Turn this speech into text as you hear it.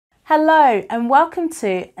Hello and welcome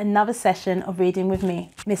to another session of reading with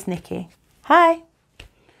me, Miss Nikki. Hi!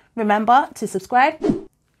 Remember to subscribe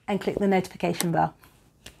and click the notification bell.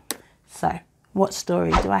 So, what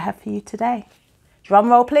story do I have for you today? Drum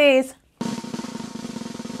roll please.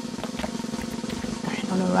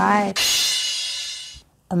 Going on a ride.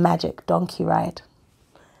 A magic donkey ride.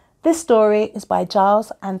 This story is by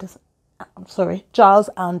Giles Andreae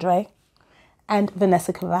and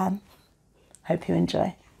Vanessa Cabban. Hope you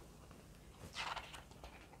enjoy.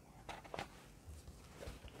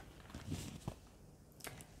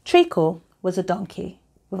 Treacle was a donkey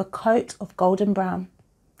with a coat of golden brown,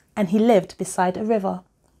 and he lived beside a river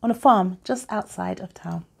on a farm just outside of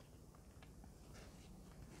town.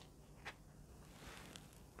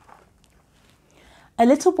 A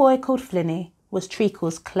little boy called Flinny was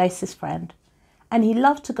Treacle's closest friend, and he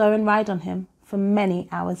loved to go and ride on him for many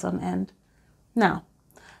hours on end. Now,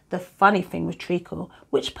 the funny thing with Treacle,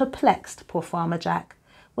 which perplexed poor Farmer Jack,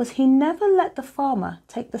 was he never let the farmer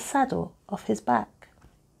take the saddle off his back.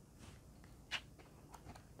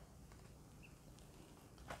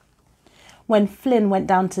 When Flynn went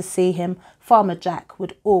down to see him, Farmer Jack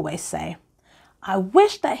would always say, "I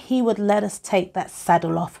wish that he would let us take that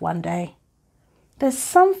saddle off one day. There's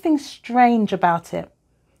something strange about it.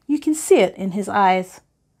 You can see it in his eyes."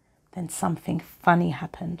 Then something funny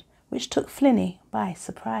happened, which took Flinny by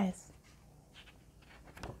surprise.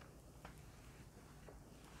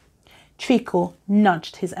 Treacle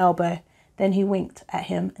nudged his elbow, then he winked at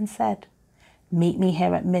him and said, "Meet me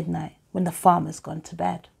here at midnight when the farmer's gone to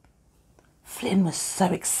bed." Flynn was so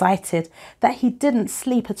excited that he didn't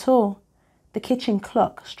sleep at all. The kitchen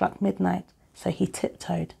clock struck midnight, so he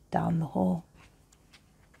tiptoed down the hall.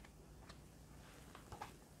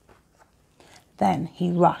 Then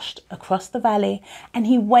he rushed across the valley and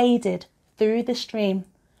he waded through the stream.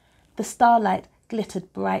 The starlight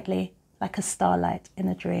glittered brightly like a starlight in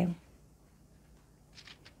a dream.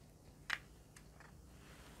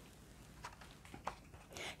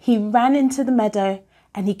 He ran into the meadow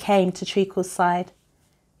and he came to Treacle's side.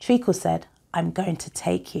 Treacle said, "I'm going to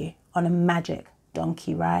take you on a magic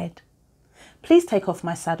donkey ride. Please take off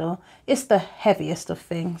my saddle. It's the heaviest of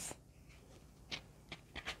things."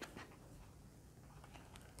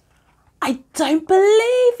 "I don't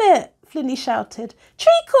believe it," Flinny shouted.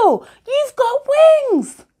 "Treacle, you've got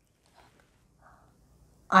wings!"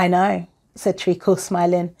 "I know," said Treacle,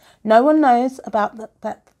 smiling. No one knows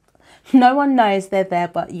No one knows they're there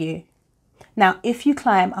but you. Now, if you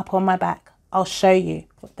climb up on my back, I'll show you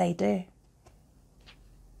what they do."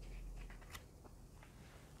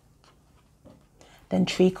 Then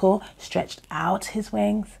Treacle stretched out his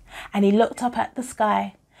wings and he looked up at the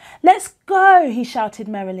sky. "Let's go," he shouted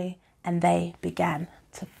merrily, and they began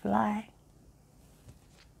to fly.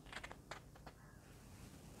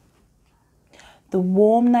 The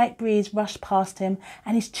warm night breeze rushed past him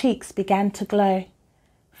and his cheeks began to glow.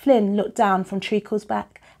 Flynn looked down from Treacle's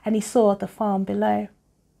back and he saw the farm below.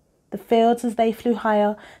 The fields, as they flew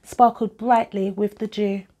higher, sparkled brightly with the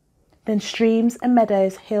dew. Then streams and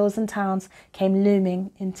meadows, hills and towns came looming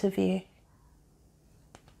into view.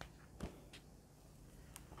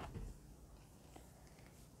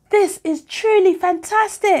 "This is truly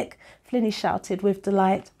fantastic," Flinny shouted with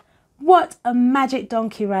delight. "What a magic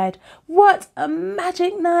donkey ride! What a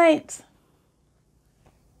magic night!"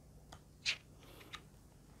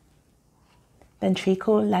 Then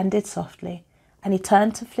Treacle landed softly and he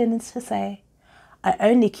turned to Flynn to say, "I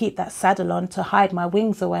only keep that saddle on to hide my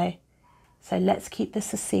wings away. So let's keep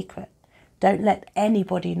this a secret. Don't let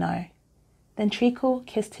anybody know." Then Treacle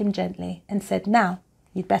kissed him gently and said, "Now,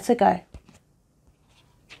 you'd better go."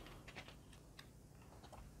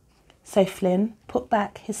 So Flynn put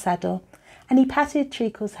back his saddle and he patted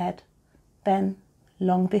Treacle's head. Then,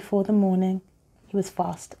 long before the morning, he was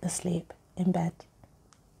fast asleep in bed.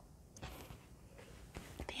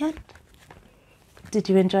 The end. Did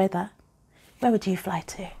you enjoy that? Where would you fly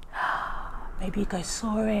to? Maybe you go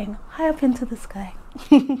soaring high up into the sky.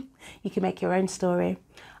 You can make your own story.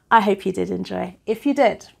 I hope you did enjoy. If you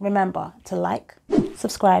did, remember to like,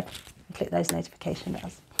 subscribe, and click those notification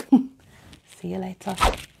bells. See you later.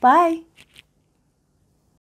 Bye.